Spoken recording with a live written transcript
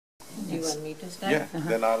you want me to start? Yeah,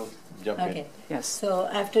 then I'll jump in. Okay. Yes. So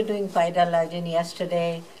after doing Paidalajin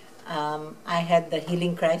yesterday, I had the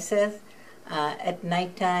healing crisis. At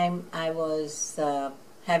nighttime, I was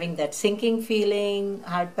having that sinking feeling,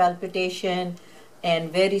 heart palpitation,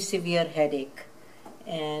 and very severe headache.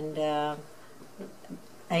 And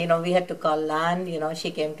we had to call Lan.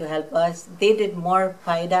 She came to help us. They did more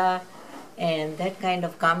Paida, and that kind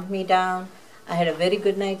of calmed me down. I had a very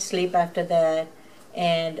good night's sleep after that.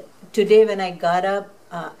 And today when I got up,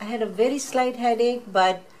 I had a very slight headache,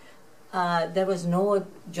 but there was no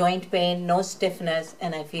joint pain, no stiffness,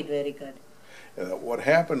 and I feel very good. What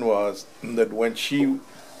happened was that when she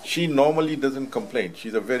normally doesn't complain.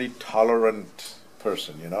 She's a very tolerant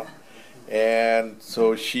person, And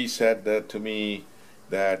so she said that to me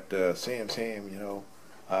that, Sam,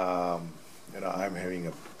 I'm having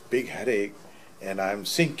a big headache and I'm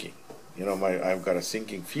sinking. I've got a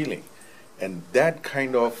sinking feeling. And that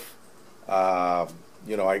kind of, I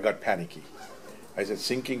got panicky. I said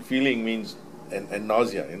sinking feeling means, and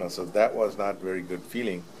nausea, so that was not very good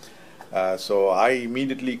feeling. So I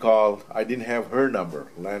immediately called, I didn't have her number,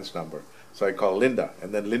 Lance's number, so I called Linda,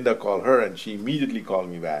 and then Linda called her, and she immediately called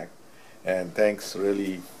me back, and thanks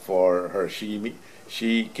really for her.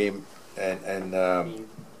 She came and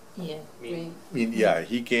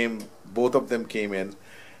he came, both of them came in,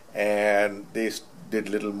 and they did a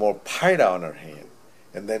little more Paida on her hand,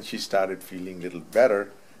 and then she started feeling a little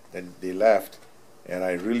better, then they left, and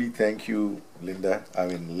I really thank you, Len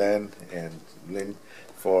and Lynn,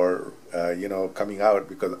 for coming out,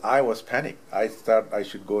 because I was panicked. I thought I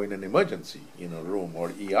should go in an emergency room or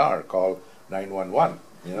ER, call 911,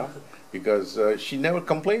 because she never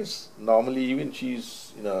complains. Normally, even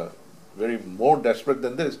she's very more desperate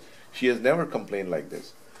than this. She has never complained like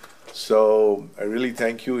this. So I really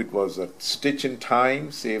thank you. It was a stitch in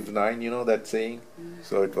time saves 9, that saying.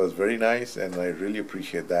 So it was very nice, and I really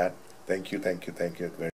appreciate that. Thank you very